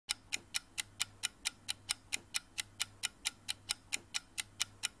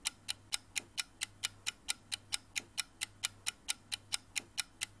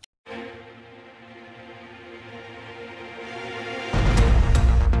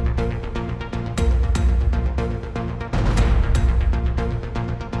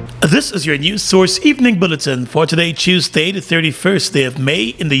This is your News Source Evening Bulletin for today, Tuesday, the 31st day of May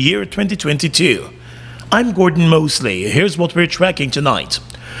in the year 2022. I'm Gordon Mosley. Here's what we're tracking tonight.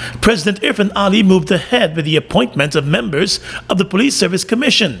 President Irfan Ali moved ahead with the appointment of members of the Police Service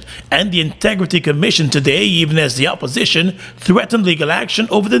Commission and the Integrity Commission today, even as the opposition threatened legal action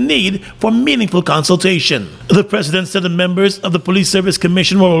over the need for meaningful consultation. The president said the members of the Police Service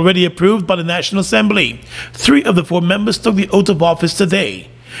Commission were already approved by the National Assembly. 3 of the 4 members took the oath of office today.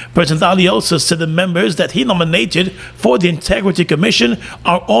 President Ali also said the members that he nominated for the Integrity Commission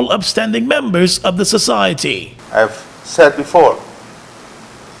are all upstanding members of the society. I've said before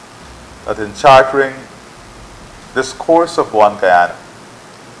that in chartering this course of One Guyana,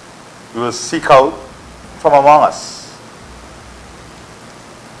 we will seek out from among us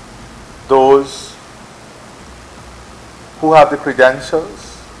those who have the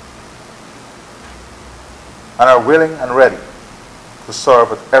credentials and are willing and ready to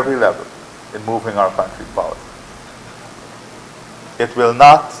serve at every level in moving our country forward. It will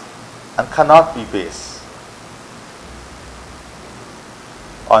not and cannot be based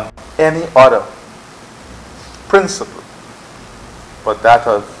on any other principle but that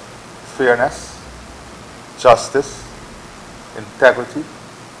of fairness, justice, integrity,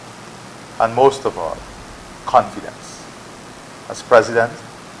 and most of all, confidence. As President,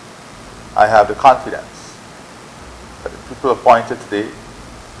 I have the confidence that the people appointed today,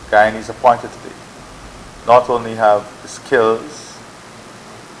 Guyanese appointed today, not only have the skills,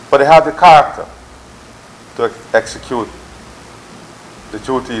 but they have the character to execute the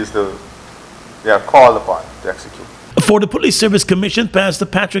duties they are called upon to execute. For the Police Service Commission, Pastor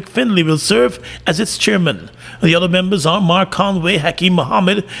Patrick Finley will serve as its chairman. The other members are Mark Conway, Hakeem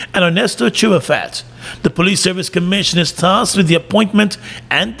Mohammed, and Ernesto Chuafat. The Police Service Commission is tasked with the appointment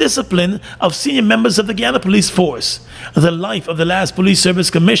and discipline of senior members of the Guyana Police Force. The life of the last Police Service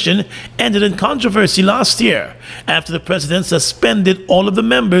Commission ended in controversy last year after the president suspended all of the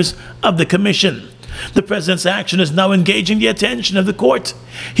members of the commission. The president's action is now engaging the attention of the court.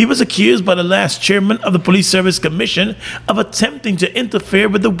 He was accused by the last chairman of the Police Service Commission of attempting to interfere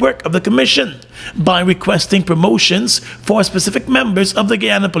with the work of the commission by requesting promotions for specific members of the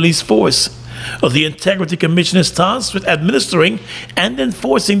Guyana Police Force. The Integrity Commission is tasked with administering and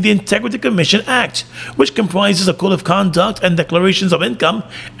enforcing the Integrity Commission Act, which comprises a code of conduct and declarations of income,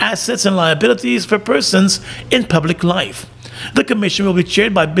 assets, and liabilities for persons in public life. The commission will be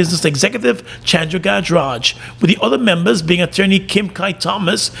chaired by Business Executive Chandra Gajraj, with the other members being Attorney Kim Kai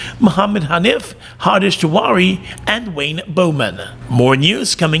Thomas, Mohammed Hanif, Hardish Tiwari, and Wayne Bowman. More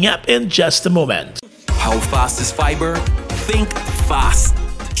news coming up in just a moment. How fast is fiber? Think fast.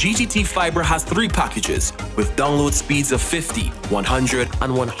 GTT Fiber has 3 packages with download speeds of 50, 100,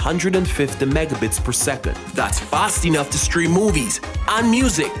 and 150 megabits per second. That's fast enough to stream movies and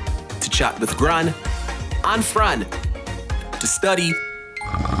music, to chat with Gran and Fran, to study,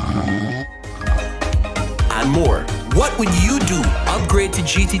 and more. What would you do? Upgrade to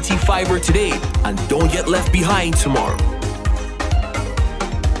GTT Fiber today and don't get left behind tomorrow.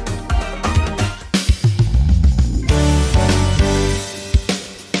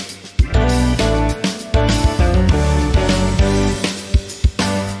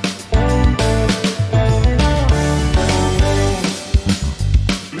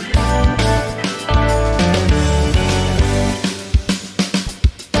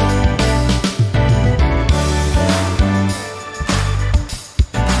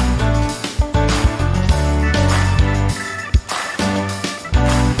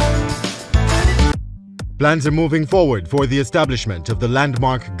 Plans are moving forward for the establishment of the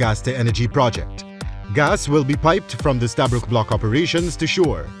landmark gas-to-energy project. Gas will be piped from the Stabroek block operations to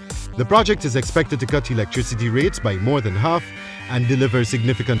shore. The project is expected to cut electricity rates by more than half and deliver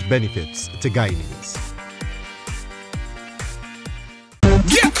significant benefits to Guyanese.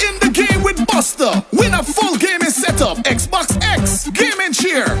 Get in the game with Buster. Win a full gaming setup, Xbox X, gaming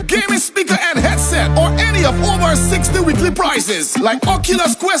chair, gaming speaker and headset, or any of over 60 weekly prizes like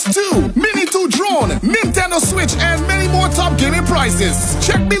Oculus Quest 2, Mini 2 drone, Nintendo Switch, and many more top gaming prizes.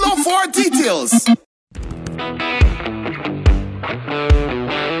 Check below for details.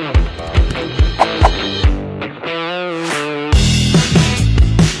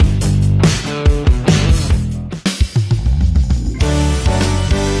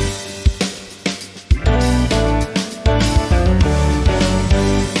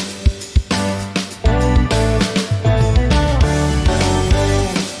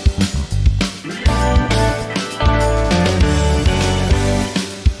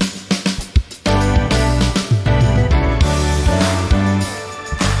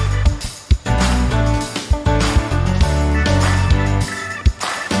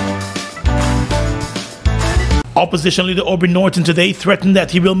 Opposition leader Aubrey Norton today threatened that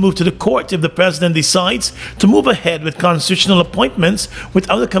he will move to the court if the president decides to move ahead with constitutional appointments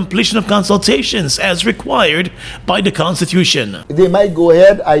without the completion of consultations as required by the Constitution. They might go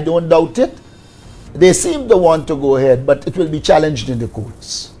ahead, I don't doubt it. They seem to want to go ahead, but it will be challenged in the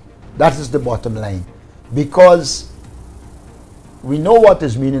courts. That is the bottom line. Because we know what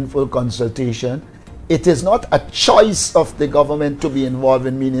is meaningful consultation. It is not a choice of the government to be involved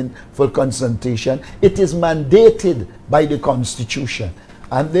in meaningful consultation. It is mandated by the Constitution.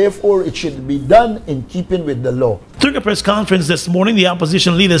 And therefore, it should be done in keeping with the law. During a press conference this morning, the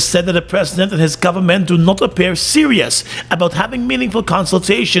opposition leader said that the president and his government do not appear serious about having meaningful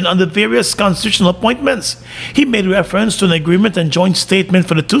consultation on the various constitutional appointments. He made reference to an agreement and joint statement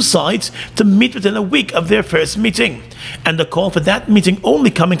for the two sides to meet within a week of their first meeting, and the call for that meeting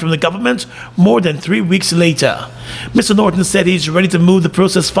only coming from the government more than 3 weeks later. Mr. Norton said he's ready to move the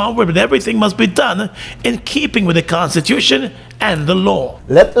process forward, but everything must be done in keeping with the Constitution and the law.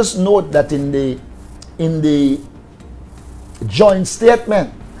 Let us note that in the joint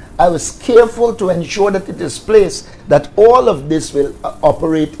statement, I was careful to ensure that it is placed that all of this will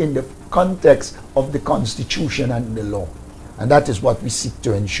operate in the context of the Constitution and the law. And that is what we seek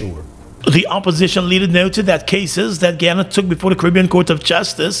to ensure. The opposition leader noted that cases that Guyana took before the Caribbean Court of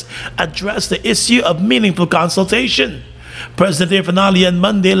Justice addressed the issue of meaningful consultation. President Irfanali on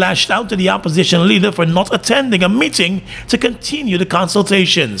Monday lashed out to the opposition leader for not attending a meeting to continue the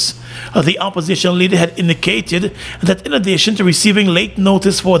consultations. The opposition leader had indicated that in addition to receiving late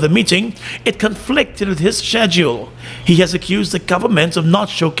notice for the meeting, it conflicted with his schedule. He has accused the government of not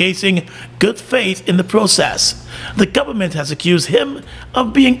showcasing good faith in the process. The government has accused him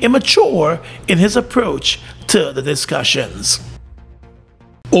of being immature in his approach to the discussions.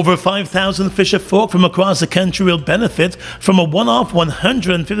 Over 5,000 fisher folk from across the country will benefit from a one-off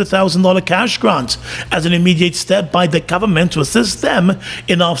 $150,000 cash grant as an immediate step by the government to assist them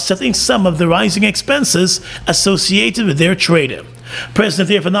in offsetting some of the rising expenses associated with their trade. President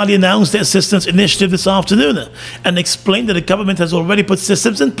Irfanali announced the assistance initiative this afternoon and explained that the government has already put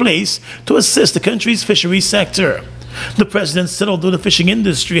systems in place to assist the country's fisheries sector. The president said although the fishing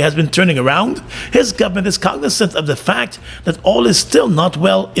industry has been turning around, his government is cognizant of the fact that all is still not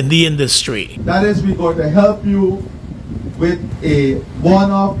well in the industry. That is, we're going to help you with a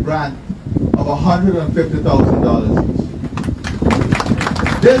one-off grant of $150,000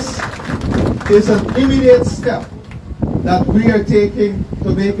 each. This is an immediate step that we are taking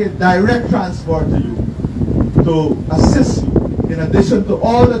to make a direct transfer to you, to assist you, in addition to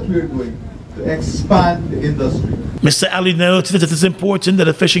all that we're doing, to expand the industry. Mr. Ali noted that it is important that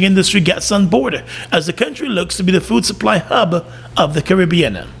the fishing industry gets on board as the country looks to be the food supply hub of the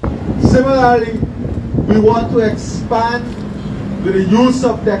Caribbean. Similarly, we want to expand with the use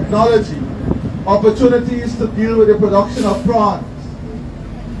of technology, opportunities to deal with the production of prawns,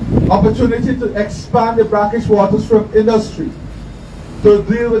 opportunity to expand the brackish water shrimp industry, to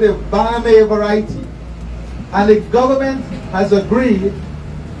deal with the Baname variety. And the government has agreed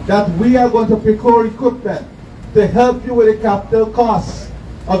that we are going to procure equipment to help you with the capital costs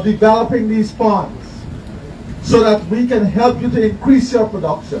of developing these ponds so that we can help you to increase your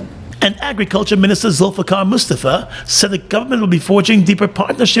production. And Agriculture Minister Zulfikar Mustafa said the government will be forging deeper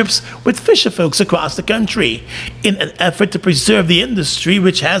partnerships with fisherfolks across the country in an effort to preserve the industry,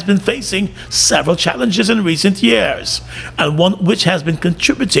 which has been facing several challenges in recent years, and one which has been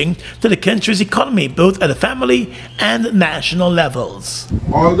contributing to the country's economy both at a family and national levels.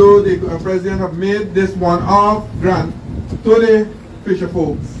 Although the president have made this one-off grant to the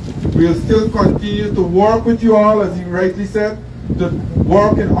fisherfolks, we will still continue to work with you all, as he rightly said, to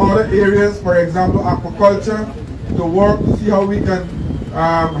work in other areas, for example aquaculture, to work to see how we can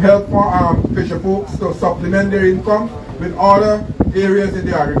help fisher folks to supplement their income with other areas in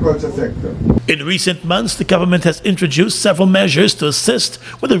the agriculture sector. In recent months, the government has introduced several measures to assist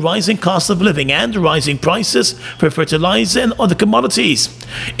with the rising cost of living and rising prices for fertilizer and other commodities.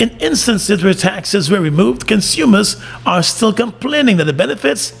 In instances where taxes were removed, consumers are still complaining that the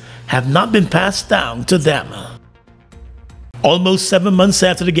benefits have not been passed down to them. Almost 7 months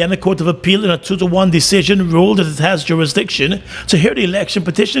after the Guyana Court of Appeal in a 2-1 decision ruled that it has jurisdiction to hear the election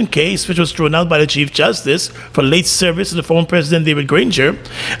petition case which was thrown out by the Chief Justice for late service to the former President David Granger,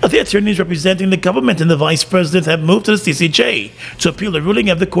 the attorneys representing the government and the Vice President have moved to the CCJ to appeal the ruling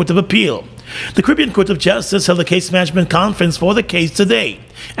of the Court of Appeal. The Caribbean Court of Justice held a case management conference for the case today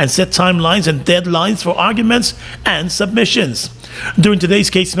and set timelines and deadlines for arguments and submissions. During today's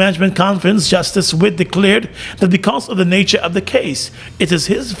case management conference, Justice Witt declared that because of the nature of the case, it is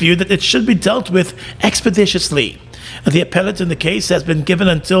his view that it should be dealt with expeditiously. The appellate in the case has been given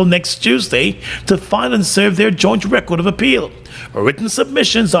until next Tuesday to file and serve their joint record of appeal. Written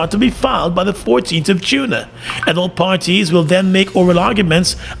submissions are to be filed by the 14th of June, and all parties will then make oral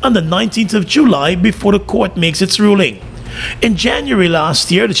arguments on the 19th of July before the court makes its ruling. In January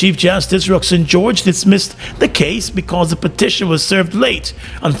last year, the Chief Justice Roxanne George dismissed the case because the petition was served late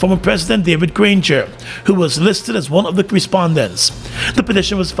on former President David Granger, who was listed as one of the respondents. The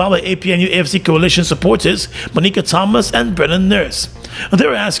petition was filed by APNU-AFC coalition supporters Monica Thomas and Brennan Nurse. They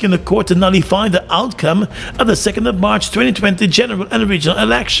were asking the court to nullify the outcome of the 2nd of March 2020 general and regional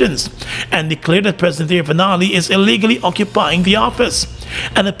elections and declare that President Finale is illegally occupying the office.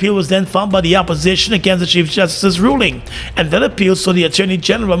 An appeal was then filed by the opposition against the Chief Justice's ruling, and that appeal saw the Attorney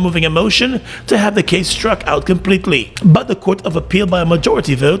General moving a motion to have the case struck out completely. But the Court of Appeal, by a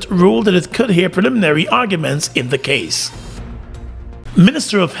majority vote, ruled that it could hear preliminary arguments in the case.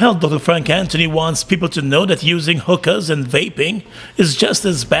 Minister of Health Dr. Frank Anthony wants people to know that using hookahs and vaping is just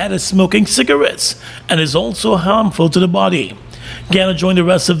as bad as smoking cigarettes and is also harmful to the body. Guyana joined the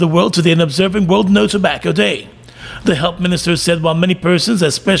rest of the world today in observing World No Tobacco Day. The health minister said while many persons,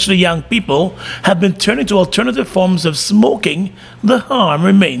 especially young people, have been turning to alternative forms of smoking, the harm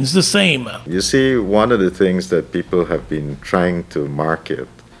remains the same. You see, one of the things that people have been trying to market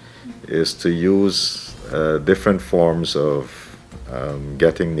is to use different forms of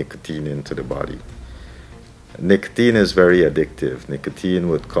getting nicotine into the body. Nicotine is very addictive. Nicotine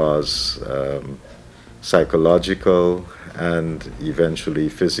would cause psychological and eventually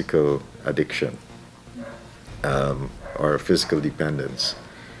physical addiction. Or physical dependence.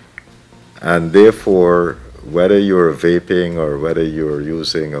 And therefore, whether you're vaping or whether you're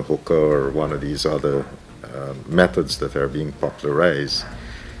using a hookah or one of these other methods that are being popularized,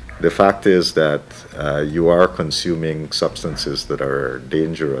 the fact is that you are consuming substances that are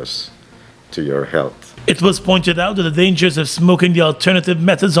dangerous to your health. It was pointed out that the dangers of smoking the alternative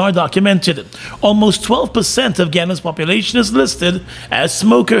methods are documented. Almost 12% of Guyana's population is listed as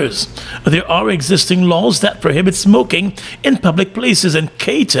smokers. There are existing laws that prohibit smoking in public places and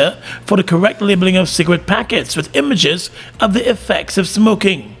cater for the correct labeling of cigarette packets with images of the effects of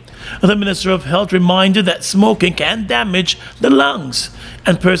smoking. The Minister of Health reminded that smoking can damage the lungs,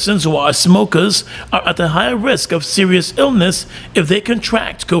 and persons who are smokers are at a higher risk of serious illness if they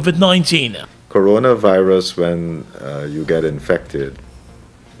contract COVID-19. Coronavirus, when you get infected,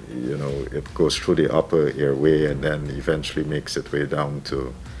 you know, it goes through the upper airway and then eventually makes its way down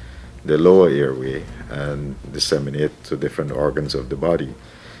to the lower airway and disseminate to different organs of the body.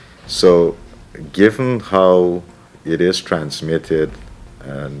 So given how it is transmitted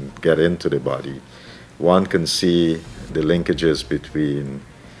and get into the body, one can see the linkages between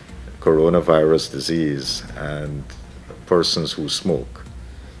coronavirus disease and persons who smoke.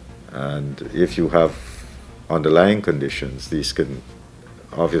 And if you have underlying conditions, these can,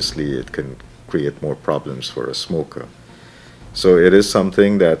 obviously it can create more problems for a smoker. So it is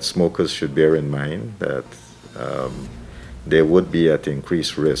something that smokers should bear in mind, that they would be at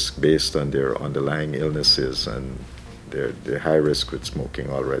increased risk based on their underlying illnesses and their high risk with smoking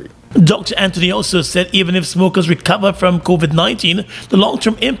already. Dr. Anthony also said even if smokers recover from COVID-19, the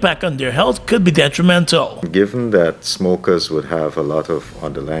long-term impact on their health could be detrimental. Given that smokers would have a lot of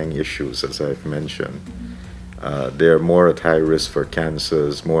underlying issues, as I've mentioned, they're more at high risk for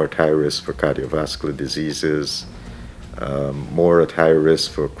cancers, more at high risk for cardiovascular diseases, more at high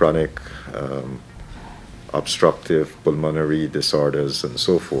risk for chronic obstructive pulmonary disorders and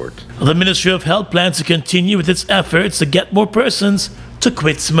so forth. The Ministry of Health plans to continue with its efforts to get more persons to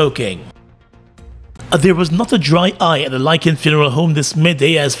quit smoking. There was not a dry eye at the Lycan Funeral Home this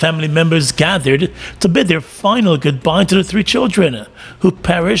midday as family members gathered to bid their final goodbye to the 3 children who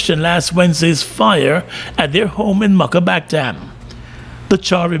perished in last Wednesday's fire at their home in Makabakdam. The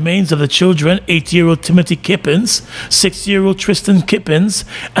charred remains of the children, 8-year-old Timothy Kippins, 6-year-old Tristan Kippins,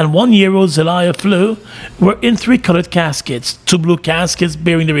 and 1-year-old Zelaya Flew, were in 3 colored caskets, 2 blue caskets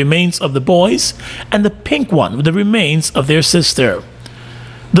bearing the remains of the boys, and the pink one with the remains of their sister.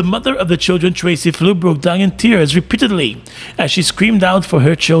 The mother of the children, Tracy Flew, broke down in tears repeatedly as she screamed out for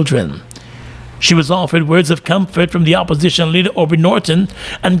her children. She was offered words of comfort from the opposition leader Aubrey Norton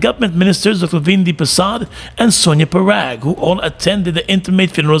and government ministers Dr. Vindi Prasad and Sonia Parag, who all attended the intimate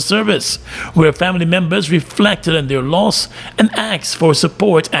funeral service, where family members reflected on their loss and asked for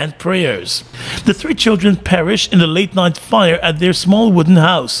support and prayers. The 3 children perished in the late-night fire at their small wooden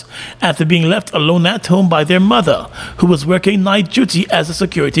house after being left alone at home by their mother, who was working night duty as a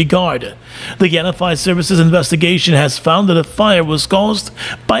security guard. The Guyana Fire Service's investigation has found that the fire was caused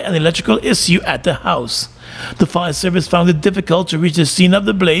by an electrical issue at the house. The fire service found it difficult to reach the scene of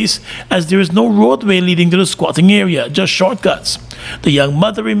the blaze as there is no roadway leading to the squatting area, just shortcuts. The young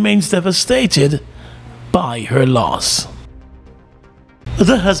mother remains devastated by her loss.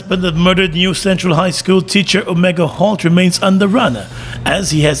 The husband of murdered New Central High School teacher Omega Holt remains on the run,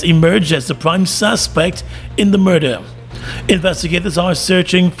 as he has emerged as the prime suspect in the murder. Investigators are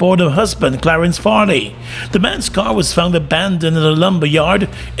searching for the husband, Clarence Farley. The man's car was found abandoned in a lumber yard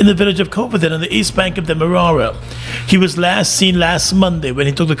in the village of Coverdale on the east bank of the Demerara. He was last seen last Monday when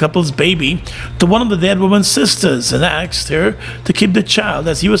he took the couple's baby to one of the dead woman's sisters and asked her to keep the child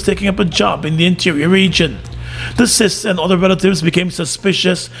as he was taking up a job in the interior region. The sister and other relatives became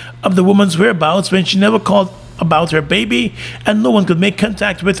suspicious of the woman's whereabouts when she never called about her baby and no one could make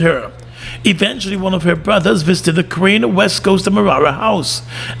contact with her. Eventually, one of her brothers visited the Crane West Coast Demerara house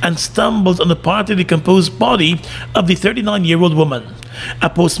and stumbled on the partly decomposed body of the 39-year-old woman.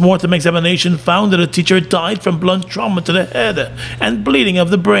 A post-mortem examination found that the teacher died from blunt trauma to the head and bleeding of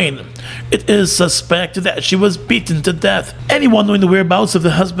the brain. It is suspected that she was beaten to death. Anyone knowing the whereabouts of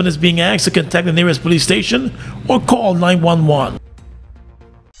the husband is being asked to contact the nearest police station or call 911.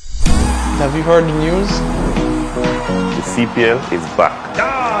 Have you heard the news? The CPL is back.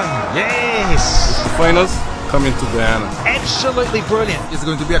 Yes! The finals coming to Guyana. Absolutely brilliant. It's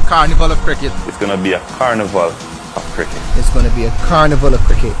going to be a carnival of cricket. It's going to be a carnival of cricket. It's going to be a carnival of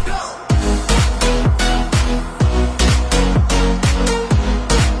cricket.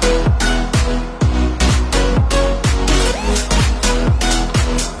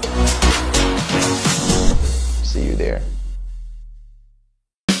 See you there.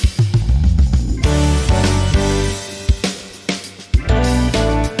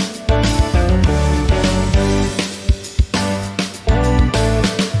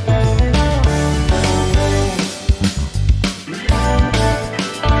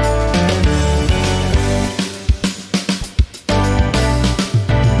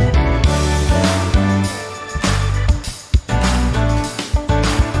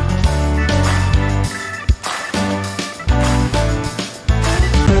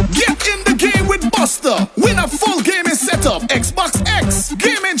 Win a full gaming setup, Xbox X,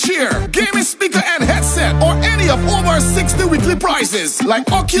 gaming chair, gaming speaker and headset, or any of over 60 weekly prizes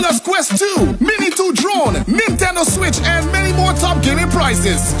like Oculus Quest 2, Mini 2 drone, Nintendo Switch, and many more top gaming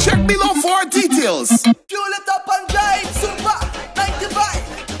prizes. Check below for details. Fuel it up and drive, Super 95.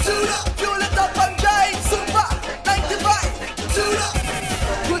 Fuel it up and drive, Super 95.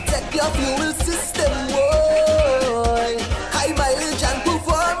 Protect your fuel system, boy. High mileage and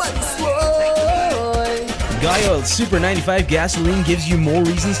performance, boy. Guyana's Super 95 gasoline gives you more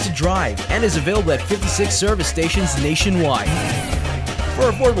reasons to drive and is available at 56 service stations nationwide.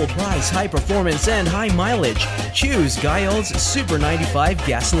 For affordable price, high performance, and high mileage, choose Guyana's Super 95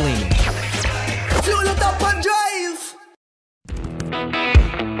 gasoline. Fuel it up and drive!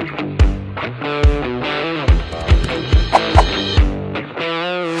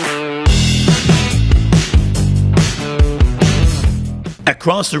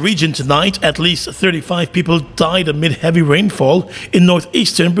 Across the region tonight, at least 35 people died amid heavy rainfall in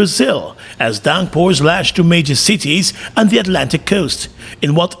northeastern Brazil as downpours lashed through major cities on the Atlantic coast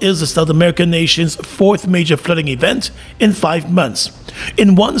in what is the South American nation's fourth major flooding event in 5 months.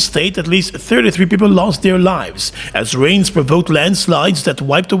 In one state, at least 33 people lost their lives as rains provoked landslides that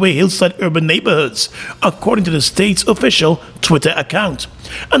wiped away hillside urban neighborhoods, according to the state's official Twitter account.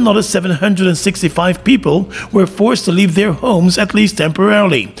 Another 765 people were forced to leave their homes, at least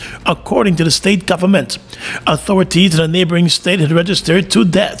temporarily, according to the state government. Authorities in a neighboring state had registered 2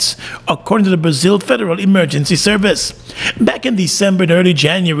 deaths, according to the Brazil Federal Emergency Service. Back in December and early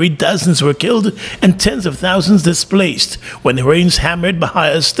January, dozens were killed and tens of thousands displaced when rains hammered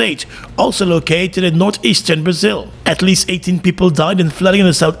Bahia State, also located in northeastern Brazil. At least 18 people died in flooding in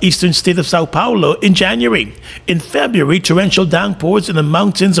the southeastern state of Sao Paulo in January. In February, torrential downpours in the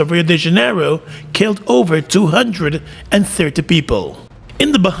mountains of Rio de Janeiro killed over 230 people.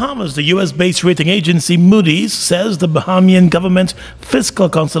 In the Bahamas, the U.S.-based rating agency Moody's says the Bahamian government's fiscal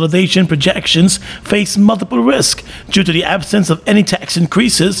consolidation projections face multiple risks due to the absence of any tax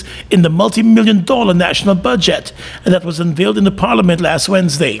increases in the multi-million-dollar national budget that was unveiled in the parliament last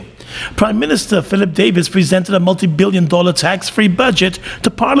Wednesday. Prime Minister Philip Davis presented a multi-billion-dollar tax-free budget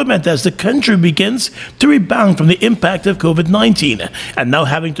to Parliament as the country begins to rebound from the impact of COVID-19 and now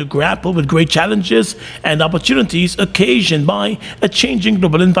having to grapple with great challenges and opportunities occasioned by a changing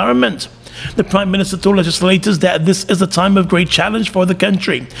global environment. The Prime Minister told legislators that this is a time of great challenge for the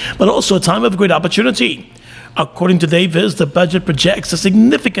country, but also a time of great opportunity. According to Davis, the budget projects a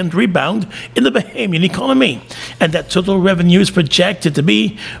significant rebound in the Bahamian economy, and that total revenue is projected to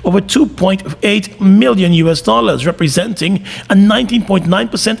be over $2.8 million, representing a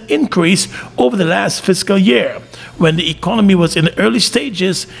 19.9% increase over the last fiscal year, when the economy was in the early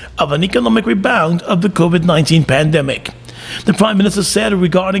stages of an economic rebound of the COVID-19 pandemic. The Prime Minister said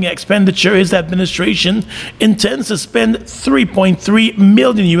regarding expenditure, his administration intends to spend $3.3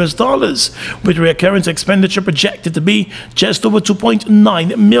 million, with recurrent expenditure projected to be just over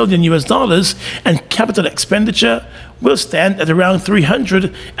 $2.9 million, and capital expenditure will stand at around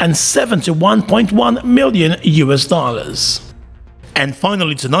 $371.1 million. And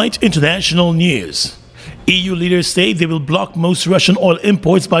finally tonight, international news. EU leaders say they will block most Russian oil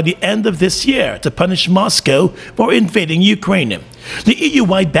imports by the end of this year to punish Moscow for invading Ukraine. The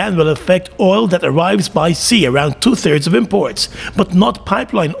EU-wide ban will affect oil that arrives by sea, around two-thirds of imports, but not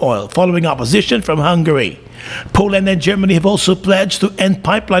pipeline oil, following opposition from Hungary. Poland and Germany have also pledged to end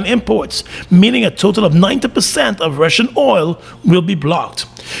pipeline imports, meaning a total of 90% of Russian oil will be blocked.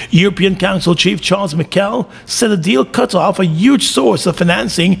 European Council Chief Charles Michel said the deal cut off a huge source of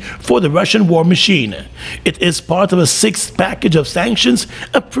financing for the Russian war machine. It is part of a sixth package of sanctions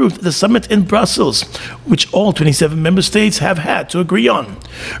approved at the summit in Brussels, which all 27 member states have had to agree on.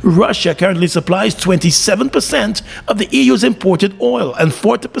 Russia currently supplies 27% of the EU's imported oil and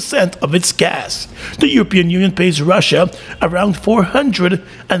 40% of its gas. The European Union pays Russia around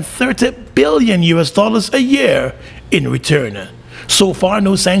 $430 billion a year in return. So far,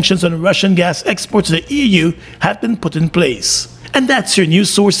 no sanctions on Russian gas exports to the EU have been put in place. And that's your News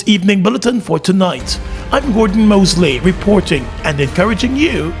Source Evening Bulletin for tonight. I'm Gordon Mosley, reporting and encouraging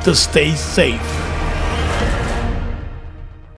you to stay safe.